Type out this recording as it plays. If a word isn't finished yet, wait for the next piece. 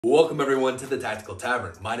Welcome everyone to the Tactical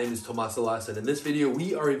Tavern. My name is Tomas Alas, and in this video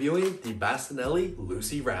we are reviewing the Bastinelli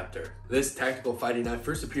Lucy Raptor. This tactical fighting knife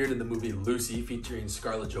first appeared in the movie Lucy featuring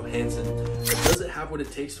Scarlett Johansson, but does it have what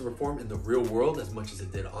it takes to perform in the real world as much as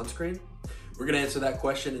it did on screen? We're going to answer that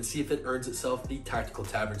question and see if it earns itself the Tactical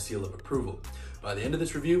Tavern seal of approval. By the end of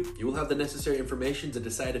this review, you will have the necessary information to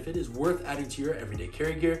decide if it is worth adding to your everyday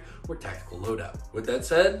carry gear or tactical loadout. With that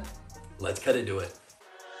said, let's cut into it.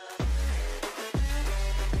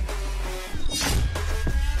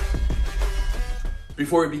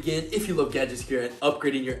 Before we begin, if you love gadgets gear and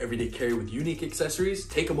upgrading your everyday carry with unique accessories,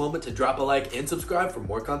 take a moment to drop a like and subscribe for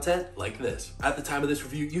more content like this. At the time of this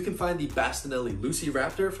review, you can find the Bastinelli Lucy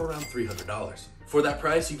Raptor for around $300. For that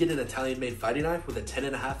price, you get an Italian-made fighting knife with a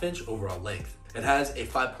 10.5-inch overall length. It has a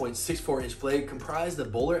 5.64-inch blade comprised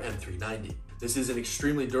of Bowler M390. This is an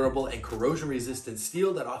extremely durable and corrosion-resistant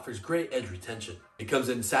steel that offers great edge retention. It comes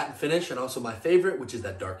in satin finish and also my favorite, which is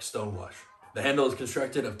that dark stonewash. The handle is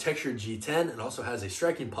constructed of textured G10 and also has a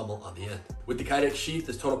striking pommel on the end. With the Kydex sheath,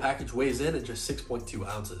 this total package weighs in at just 6.2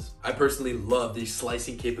 ounces. I personally love these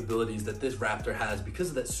slicing capabilities that this Raptor has because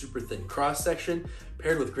of that super thin cross section.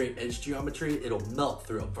 Paired with great edge geometry, it'll melt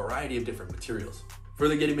through a variety of different materials.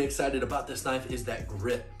 Further getting me excited about this knife is that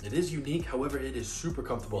grip. It is unique, however, it is super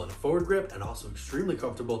comfortable in a forward grip and also extremely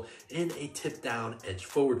comfortable in a tip down edge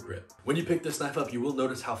forward grip. When you pick this knife up, you will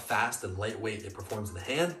notice how fast and lightweight it performs in the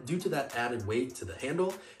hand. Due to that added weight to the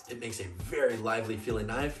handle, it makes a very lively feeling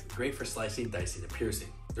knife, great for slicing, dicing, and piercing.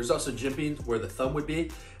 There's also jimping where the thumb would be,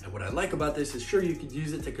 and what I like about this is sure you could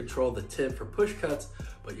use it to control the tip for push cuts,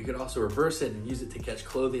 but you could also reverse it and use it to catch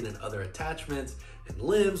clothing and other attachments and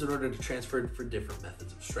limbs in order to transfer it for different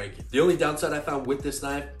methods of striking. The only downside I found with this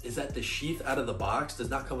knife is that the sheath out of the box does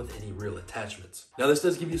not come with any real attachments. Now this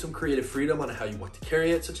does give you some creative freedom on how you want to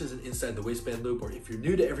carry it, such as an inside the waistband loop, or if you're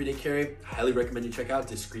new to everyday carry, I highly recommend you check out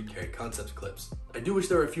Discreet Carry Concepts clips. I do wish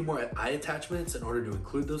there were a few more eye attachments in order to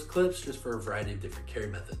include those clips just for a variety of different carry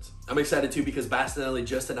methods. I'm excited too because Bastinelli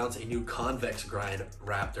just announced a new convex grind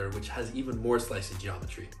Raptor, which has even more slicing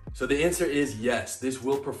geometry. So the answer is yes, this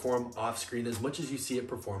will perform off screen as much as you see it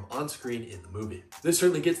perform on screen in the movie. This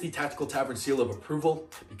certainly gets the Tactical Tavern seal of approval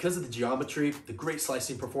because of the geometry, the great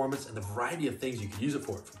slicing performance, and the variety of things you can use it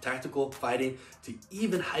for, from tactical, fighting, to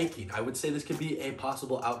even hiking. I would say this could be a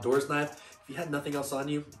possible outdoors knife. If you had nothing else on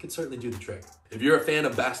you, it could certainly do the trick. If you're a fan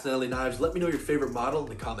of Bastinelli Knives, let me know your favorite model in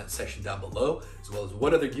the comment section down below, as well as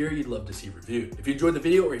what other gear you'd love to see reviewed. If you enjoyed the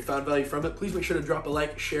video or you found value from it, please make sure to drop a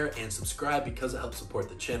like, share, and subscribe because it helps support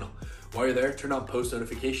the channel. While you're there, turn on post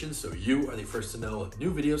notifications so you are the first to know of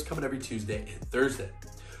new videos coming every Tuesday and Thursday.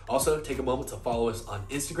 Also, take a moment to follow us on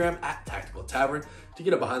Instagram at Tactical Tavern to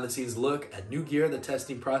get a behind-the-scenes look at new gear, the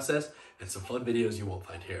testing process, and some fun videos you won't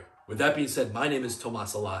find here. With that being said, my name is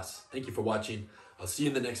Tomas Alas. Thank you for watching. I'll see you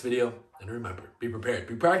in the next video. And remember, be prepared,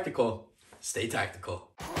 be practical, stay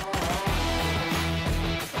tactical.